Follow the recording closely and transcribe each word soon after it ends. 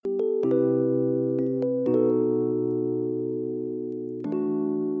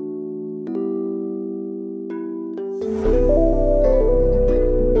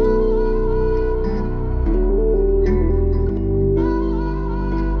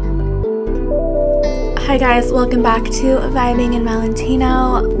Hi guys, welcome back to Vibing in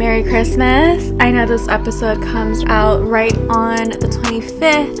Valentino. Merry Christmas. I know this episode comes out right on the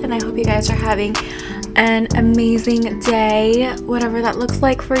 25th, and I hope you guys are having an amazing day, whatever that looks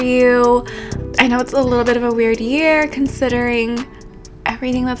like for you. I know it's a little bit of a weird year considering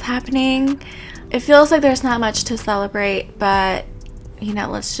everything that's happening. It feels like there's not much to celebrate, but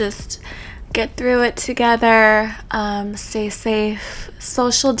let's just get through it together. Stay safe,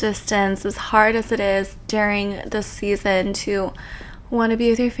 social distance, as hard as it is during this season to want to be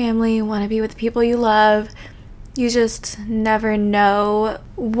with your family, want to be with the people you love. You just never know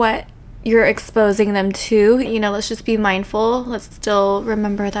what you're exposing them to. Let's just be mindful. Let's still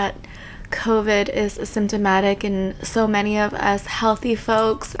remember that COVID is asymptomatic, and so many of us healthy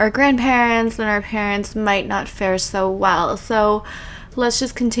folks, our grandparents and our parents might not fare so well. So let's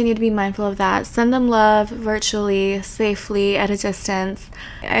just continue to be mindful of that. Send them love virtually, safely, at a distance.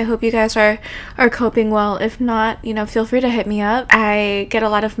 I hope you guys are coping well. If not, feel free to hit me up. I get a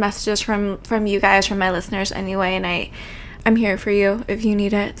lot of messages from you guys, from my listeners anyway, and I'm here for you if you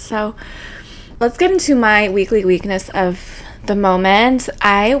need it. So let's get into my weekly weakness of the moment.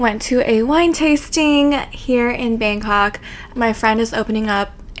 I went to a wine tasting here in Bangkok. My friend is opening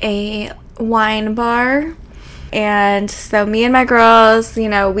up a wine bar. And so me and my girls,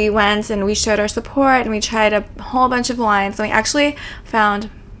 we went and we showed our support and we tried a whole bunch of wines. And I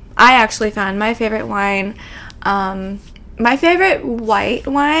actually found my favorite wine. My favorite white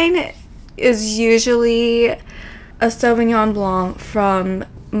wine is usually a Sauvignon Blanc from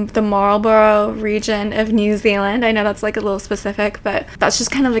the Marlborough region of New Zealand. I know that's like a little specific, but that's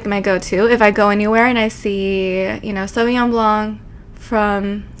just kind of like my go-to. If I go anywhere and I see, Sauvignon Blanc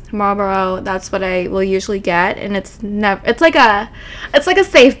from Marlborough, that's what I will usually get, and it's like a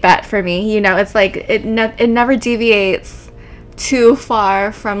safe bet for me. It's like it never deviates too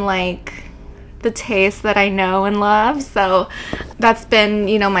far from like the taste that I know and love. So that's been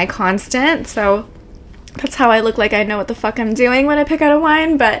my constant. So that's how I look like I know what the fuck I'm doing when I pick out a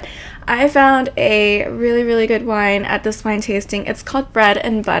wine. But I found a really, really good wine at this wine tasting. It's called Bread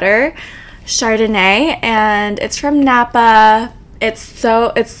and Butter Chardonnay, and it's from Napa. It's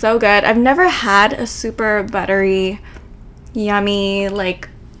so good. I've never had a super buttery, yummy, like,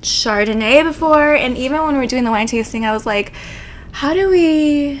 Chardonnay before. And even when we were doing the wine tasting, I was like, how do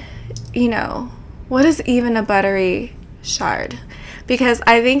we, what is even a buttery Chard? Because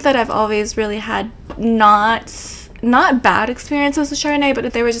I think that I've always really had not bad experiences with Chardonnay,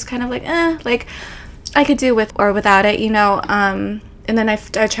 but they were just kind of like, like, I could do with or without it, And then I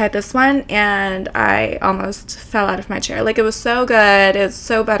tried this one, and I almost fell out of my chair. Like, it was so good. It's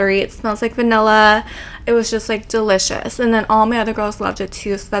so buttery. It smells like vanilla. It was just, like, delicious. And then all my other girls loved it,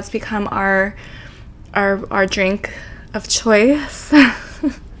 too. So that's become our drink of choice.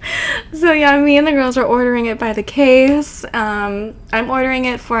 So, yeah, me and the girls are ordering it by the case. I'm ordering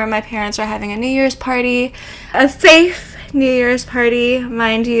it for my parents are having a New Year's party. A safe New Year's party,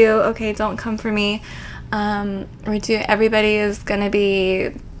 mind you. Okay, don't come for me. Everybody is gonna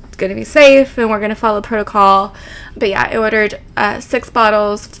be safe, and we're gonna follow protocol. But yeah, I ordered 6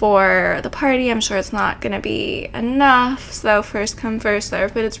 bottles for the party. I'm sure it's not gonna be enough, so first come, first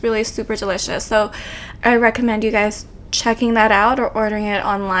serve, but it's really super delicious. So I recommend you guys checking that out or ordering it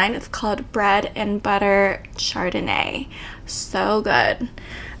online. It's called Bread and Butter Chardonnay. So good.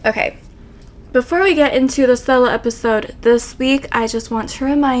 Okay. Before we get into the solo episode this week, I just want to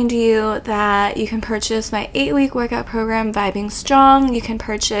remind you that you can purchase my 8-week workout program, Vibing Strong. You can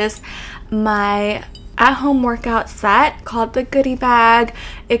purchase my at-home workout set called the Goodie Bag.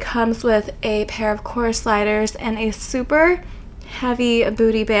 It comes with a pair of core sliders and a super heavy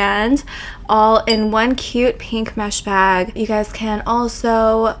booty band, all in one cute pink mesh bag. You guys can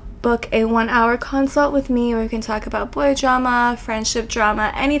also book a 1-hour consult with me where we can talk about boy drama, friendship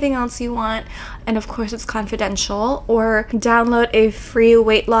drama, anything else you want, and of course it's confidential. Or download a free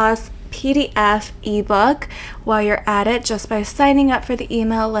weight loss PDF ebook while you're at it just by signing up for the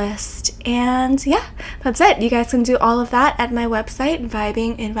email list. And yeah, that's it. You guys can do all of that at my website,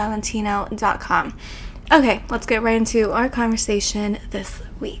 vibinginvalentino.com. Okay, let's get right into our conversation this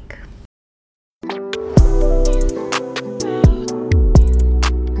week.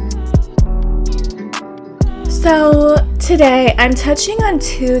 So today I'm touching on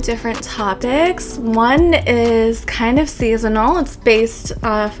 2 different topics. One is kind of seasonal. It's based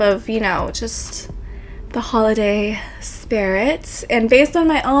off of, just the holiday spirit and based on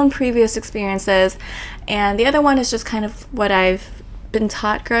my own previous experiences. And the other one is just kind of what I've been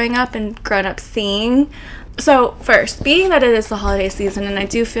taught growing up and grown up seeing. So first, being that it is the holiday season, and I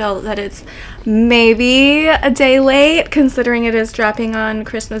do feel that it's maybe a day late considering it is dropping on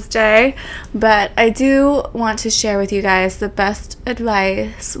Christmas Day, but I do want to share with you guys the best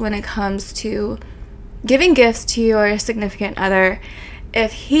advice when it comes to giving gifts to your significant other.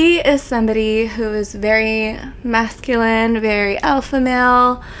 If he is somebody who is very masculine, very alpha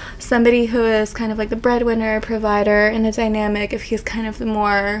male, somebody who is kind of like the breadwinner, provider in a dynamic, if he's kind of the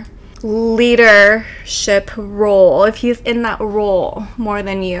more leadership role, if he's in that role more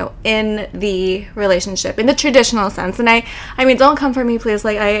than you in the relationship, in the traditional sense, and I mean, don't come for me, please,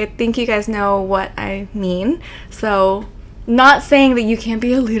 like, I think you guys know what I mean, so not saying that you can't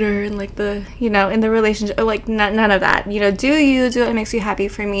be a leader in like the, you know, in the relationship, like none of that, you know, do what makes you happy.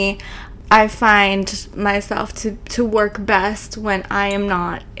 For me, I find myself to work best when I am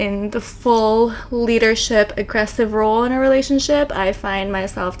not in the full leadership, aggressive role in a relationship. I find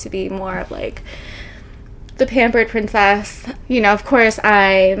myself to be more of like the pampered princess. You know, of course,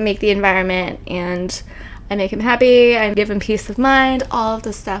 I make the environment and I make him happy. I give him peace of mind, all of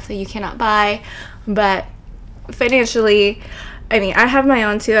the stuff that you cannot buy. But financially, I mean, I have my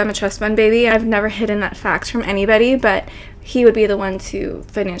own too. I'm a trust fund baby. I've never hidden that fact from anybody, but he would be the one to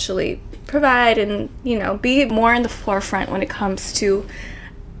financially provide and, you know, be more in the forefront when it comes to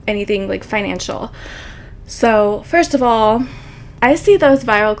anything like financial. So first of all, I see those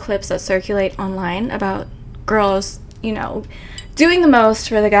viral clips that circulate online about girls, you know, doing the most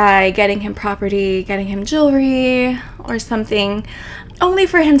for the guy, getting him property, getting him jewelry or something, only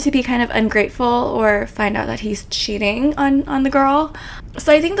for him to be kind of ungrateful or find out that he's cheating on the girl.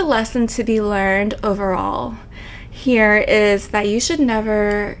 So I think the lesson to be learned overall here is that you should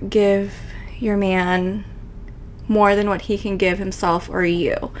never give your man more than what he can give himself or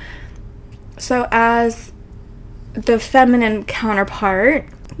you. So as the feminine counterpart,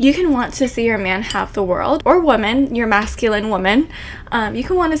 you can want to see your man have the world, or woman, your masculine woman. You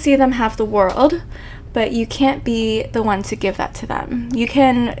can want to see them have the world, but you can't be the one to give that to them. You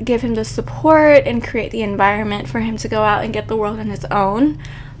can give him the support and create the environment for him to go out and get the world on his own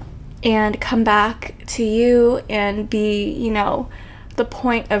and come back to you and be, you know, the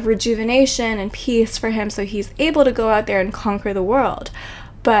point of rejuvenation and peace for him so he's able to go out there and conquer the world.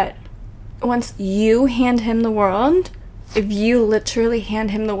 But once you hand him the world, if you literally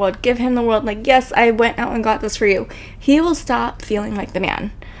hand him the world, give him the world, like, yes, I went out and got this for you, he will stop feeling like the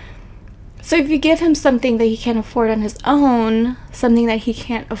man. So if you give him something that he can't afford on his own, something that he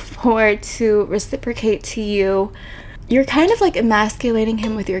can't afford to reciprocate to you, you're kind of like emasculating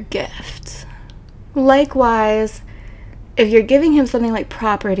him with your gift. Likewise, if you're giving him something like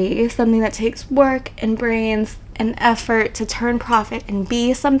property, something that takes work and brains and effort to turn profit and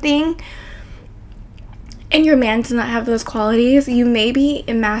be something, and your man does not have those qualities, you may be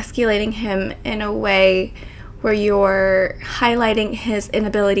emasculating him in a way where you're highlighting his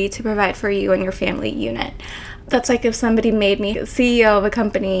inability to provide for you and your family unit. That's like if somebody made me CEO of a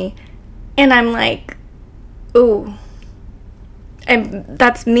company and I'm like, ooh, and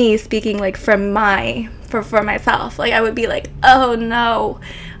that's me speaking like from for myself. Like I would be like, oh no,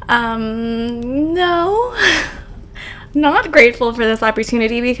 no, not grateful for this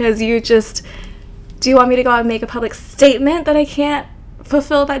opportunity because do you want me to go out and make a public statement that I can't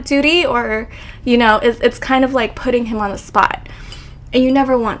fulfill that duty? Or, you know, it's kind of like putting him on the spot, and you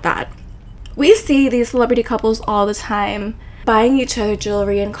never want that. We see these celebrity couples all the time buying each other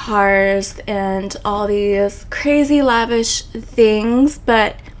jewelry and cars and all these crazy lavish things,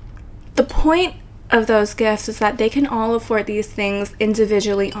 but the point of those gifts is that they can all afford these things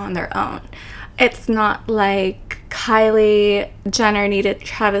individually on their own. It's not like Kylie Jenner needed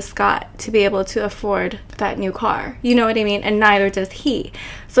Travis Scott to be able to afford that new car. You know what I mean? And neither does he.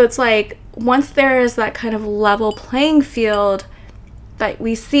 So it's like once there is that kind of level playing field that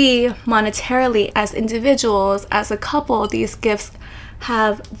we see monetarily as individuals, as a couple, these gifts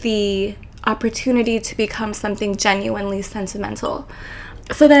have the opportunity to become something genuinely sentimental.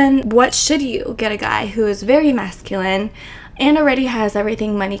 So then what should you get a guy who is very masculine and already has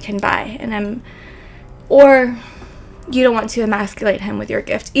everything money can buy? Or you don't want to emasculate him with your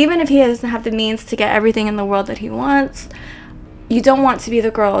gift. Even if he doesn't have the means to get everything in the world that he wants, you don't want to be the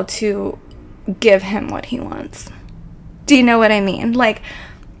girl to give him what he wants. Do you know what I mean? Like,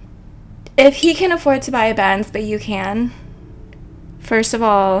 if he can afford to buy a Benz, but you can, first of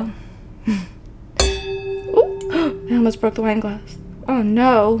all, ooh, I almost broke the wine glass. Oh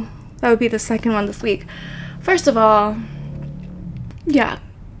no, that would be the second one this week. First of all, yeah,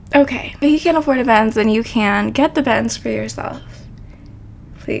 okay, if he can afford a Benz, then you can get the Benz for yourself.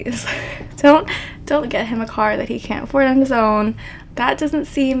 Please, don't get him a car that he can't afford on his own. That doesn't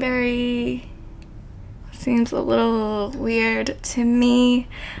seem very seems a little weird to me.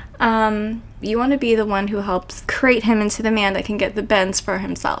 You want to be the one who helps create him into the man that can get the Benz for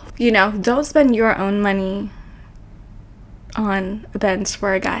himself. You know, don't spend your own money on a Benz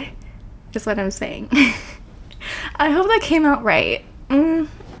for a guy, is what I'm saying. I hope that came out right. I'm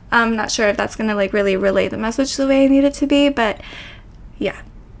not sure if that's going to like really relay the message the way I need it to be, but yeah.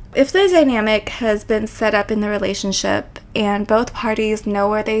 If the dynamic has been set up in the relationship and both parties know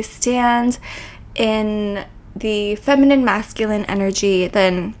where they stand in the feminine masculine energy,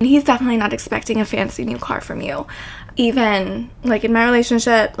 then he's definitely not expecting a fancy new car from you. Even like in my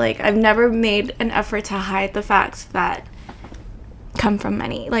relationship, like I've never made an effort to hide the facts that come from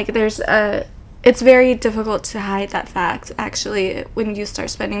money. Like it's very difficult to hide that fact actually when you start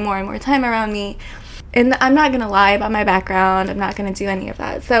spending more and more time around me. And I'm not gonna lie about my background. I'm not gonna do any of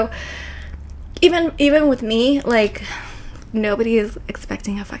that. So even with me, like nobody is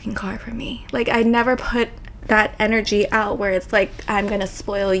expecting a fucking car from me. Like I never put that energy out where it's like I'm gonna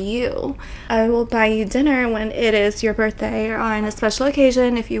spoil you. I will buy you dinner when it is your birthday or on a special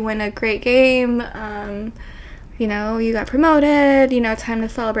occasion. If you win a great game, you know, you got promoted, you know, time to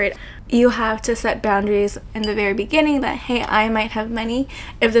celebrate. You have to set boundaries in the very beginning that, hey, I might have money.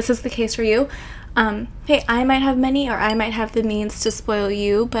 If this is the case for you, hey, I might have money or I might have the means to spoil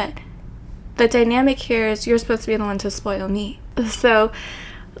you, but the dynamic here is you're supposed to be the one to spoil me. So,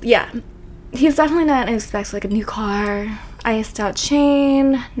 yeah, he's definitely not expects like a new car, iced out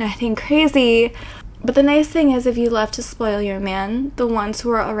chain, nothing crazy. But the nice thing is if you love to spoil your man, the ones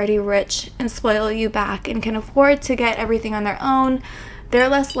who are already rich and spoil you back and can afford to get everything on their own, they're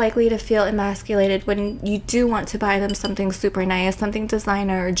less likely to feel emasculated when you do want to buy them something super nice, something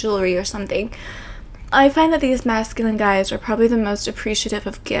designer or jewelry or something. I find that these masculine guys are probably the most appreciative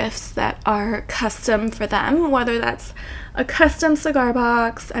of gifts that are custom for them, whether that's a custom cigar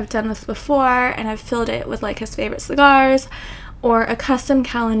box, I've done this before, and I've filled it with like his favorite cigars, or a custom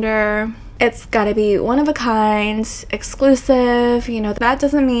calendar. It's gotta be one of a kind, exclusive, you know, that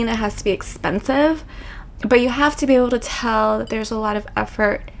doesn't mean it has to be expensive, but you have to be able to tell that there's a lot of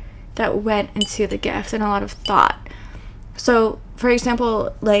effort that went into the gift and a lot of thought. So, for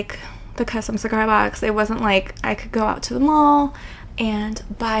example, like the custom cigar box, it wasn't like I could go out to the mall and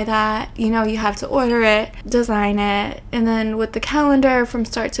buy that. You know, you have to order it, design it, and then with the calendar from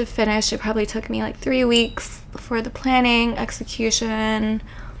start to finish, it probably took me like 3 weeks for the planning, execution,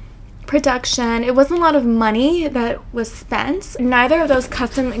 production. It wasn't a lot of money that was spent. Neither of those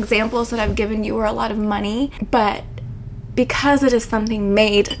custom examples that I've given you were a lot of money, but because it is something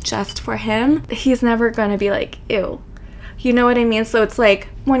made just for him, he's never gonna be like, ew. You know what I mean? So it's like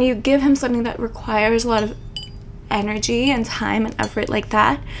when you give him something that requires a lot of energy and time and effort like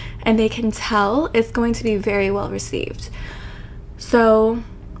that, and they can tell, it's going to be very well received. So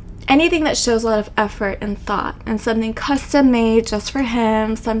anything that shows a lot of effort and thought and something custom made just for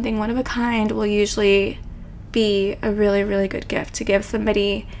him, something one of a kind, will usually be a really, really good gift to give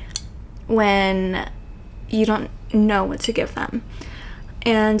somebody when you don't know what to give them.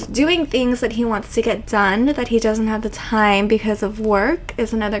 And doing things that he wants to get done that he doesn't have the time because of work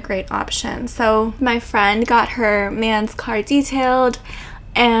is another great option. So my friend got her man's car detailed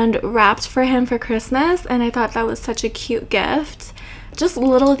and wrapped for him for Christmas, and I thought that was such a cute gift. Just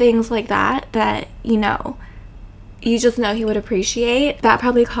little things like that you know, you just know he would appreciate. That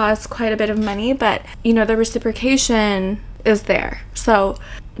probably costs quite a bit of money, but you know, the reciprocation is there. So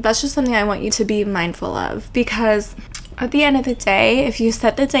that's just something I want you to be mindful of, because at the end of the day, if you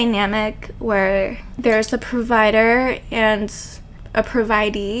set the dynamic where there's a provider and a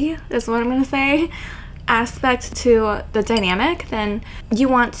providee, is what I'm going to say, aspect to the dynamic, then you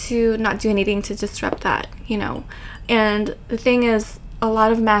want to not do anything to disrupt that, you know. And the thing is, a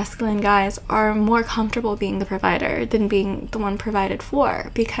lot of masculine guys are more comfortable being the provider than being the one provided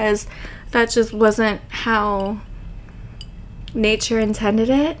for, because that just wasn't how nature intended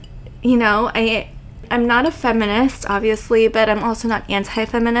it, you know. I'm not a feminist, obviously, but I'm also not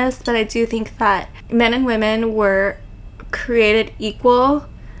anti-feminist, but I do think that men and women were created equal,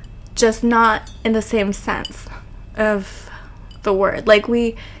 just not in the same sense of the word. Like,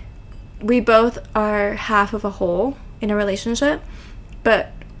 we both are half of a whole in a relationship,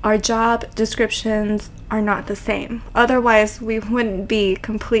 but our job descriptions are not the same. Otherwise, we wouldn't be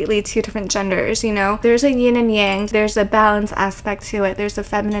completely two different genders, you know? There's a yin and yang, there's a balance aspect to it, there's a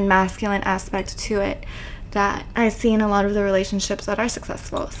feminine masculine aspect to it that I see in a lot of the relationships that are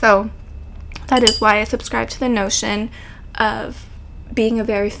successful. So that is why I subscribe to the notion of being a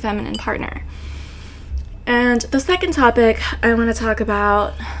very feminine partner. And the second topic I want to talk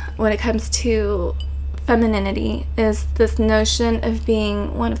about when it comes to femininity is this notion of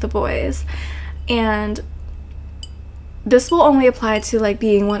being one of the boys. And this will only apply to like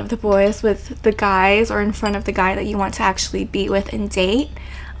being one of the boys with the guys or in front of the guy that you want to actually be with and date.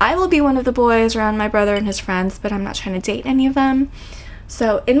 I will be one of the boys around my brother and his friends, but I'm not trying to date any of them.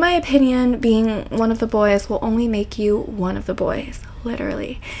 So in my opinion, being one of the boys will only make you one of the boys,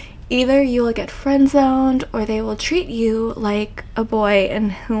 literally. Either you will get friend zoned or they will treat you like a boy,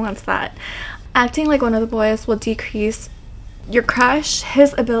 and who wants that? Acting like one of the boys will decrease your crush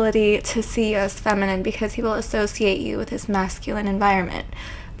his ability to see you as feminine because he will associate you with his masculine environment.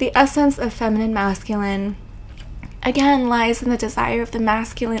 The essence of feminine masculine, again, lies in the desire of the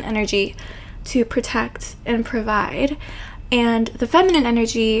masculine energy to protect and provide, and the feminine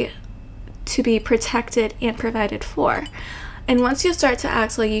energy to be protected and provided for. And once you start to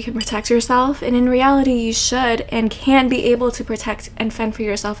act like you can protect yourself, and in reality you should and can be able to protect and fend for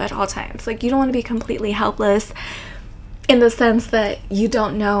yourself at all times. Like, you don't want to be completely helpless in the sense that you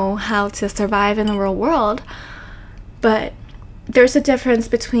don't know how to survive in the real world. But there's a difference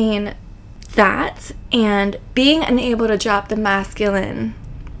between that and being unable to drop the masculine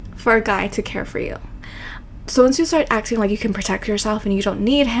for a guy to care for you. So once you start acting like you can protect yourself and you don't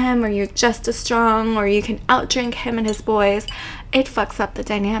need him, or you're just as strong, or you can outdrink him and his boys, it fucks up the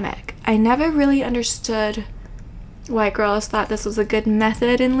dynamic. I never really understood why girls thought this was a good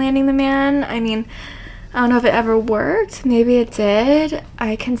method in landing the man. I mean, I don't know if it ever worked. Maybe it did.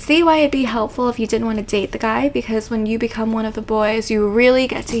 I can see why it'd be helpful if you didn't want to date the guy, because when you become one of the boys, you really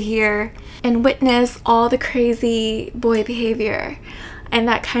get to hear and witness all the crazy boy behavior and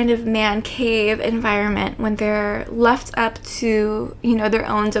that kind of man cave environment when they're left up to, you know, their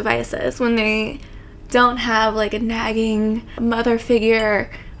own devices, when they don't have like a nagging mother figure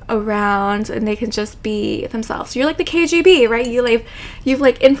around and they can just be themselves. You're like the KGB, right? You've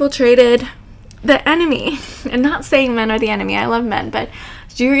infiltrated the enemy. And not saying men are the enemy, I love men, but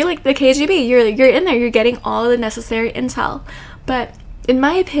you're like the KGB. You're in there, you're getting all the necessary intel. But in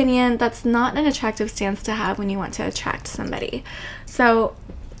my opinion, that's not an attractive stance to have when you want to attract somebody. So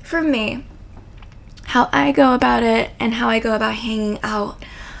for me, how I go about it and how I go about hanging out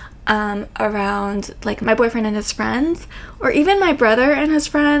around like my boyfriend and his friends, or even my brother and his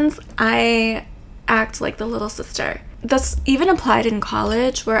friends, I act like the little sister. That's even applied in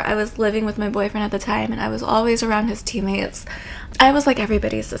college, where I was living with my boyfriend at the time and I was always around his teammates. I was like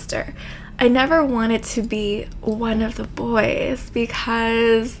everybody's sister. I never wanted to be one of the boys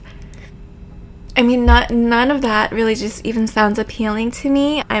because, I mean, none of that really just even sounds appealing to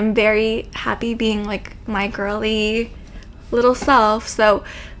me. I'm very happy being like my girly little self. So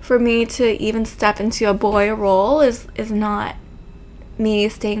for me to even step into a boy role is not me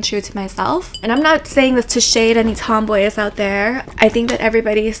staying true to myself. And I'm not saying this to shade any tomboys out there. I think that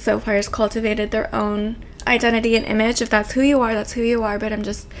everybody so far has cultivated their own identity and image. If that's who you are, that's who you are. But I'm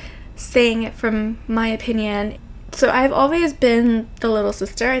just saying it from my opinion. So I've always been the little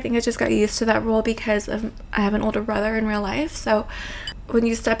sister. I think I just got used to that role because I have an older brother in real life. So when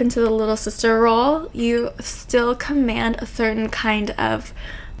you step into the little sister role, you still command a certain kind of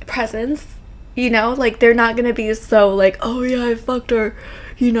presence. You know, like, they're not gonna be so like, oh yeah, I fucked her,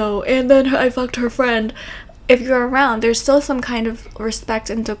 you know, and then I fucked her friend. If you're around, there's still some kind of respect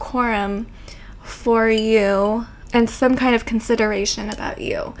and decorum for you and some kind of consideration about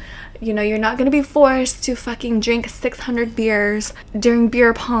you. You know, you're not going to be forced to fucking drink 600 beers during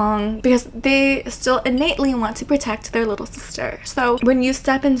beer pong because they still innately want to protect their little sister. So when you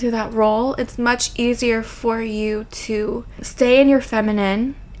step into that role, it's much easier for you to stay in your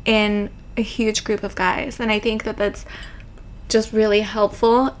feminine in a huge group of guys. And I think that that's just really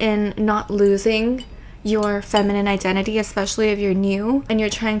helpful in not losing your feminine identity, especially if you're new and you're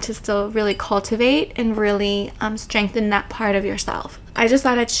trying to still really cultivate and really strengthen that part of yourself. I just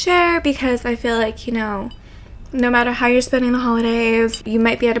thought I'd share because I feel like, you know, no matter how you're spending the holidays, you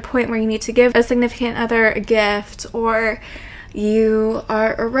might be at a point where you need to give a significant other a gift, or you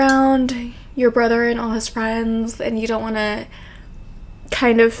are around your brother and all his friends and you don't want to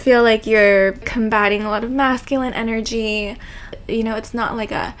kind of feel like you're combating a lot of masculine energy. You know, it's not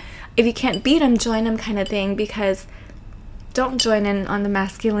like a if you can't beat him, join him kind of thing, because don't join in on the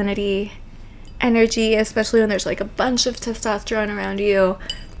masculinity energy, especially when there's like a bunch of testosterone around you.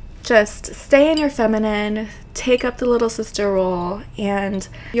 Just stay in your feminine, take up the little sister role, and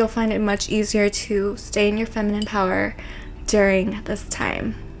you'll find it much easier to stay in your feminine power during this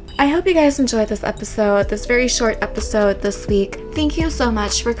time. I hope you guys enjoyed this episode, this very short episode this week. Thank you so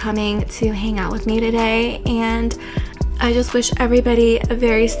much for coming to hang out with me today, and I just wish everybody a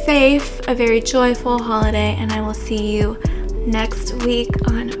very safe, a very joyful holiday, and I will see you next week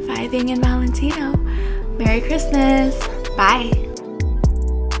on Vibing in Valentino. Merry Christmas. Bye.